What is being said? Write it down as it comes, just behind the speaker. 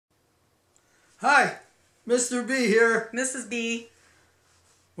Hi, Mr. B here. Mrs. B.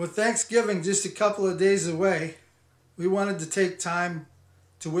 With Thanksgiving just a couple of days away, we wanted to take time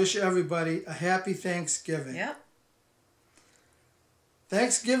to wish everybody a happy Thanksgiving. Yep.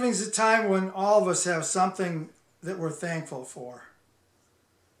 Thanksgiving's a time when all of us have something that we're thankful for.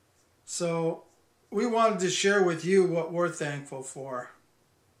 So we wanted to share with you what we're thankful for.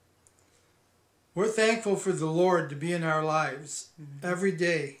 We're thankful for the Lord to be in our lives every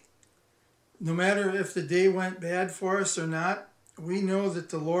day. No matter if the day went bad for us or not, we know that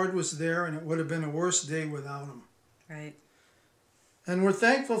the Lord was there, and it would have been a worse day without Him. Right. And we're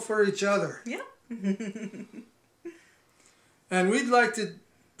thankful for each other. Yep. And we'd like to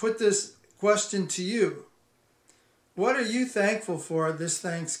put this question to you. What are you thankful for this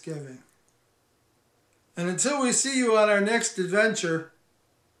Thanksgiving? And until we see you on our next adventure,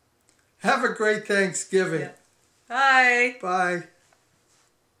 have a great Thanksgiving. Yep. Bye. Bye.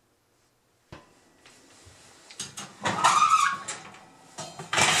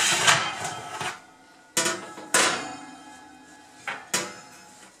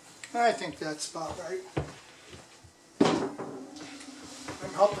 I think that's about right.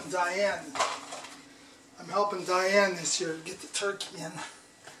 I'm helping Diane this year to get the turkey in.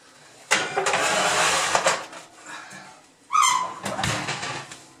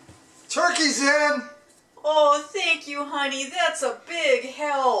 Turkey's in! Oh, thank you, honey. That's a big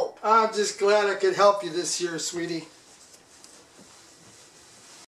help. I'm just glad I could help you this year, sweetie.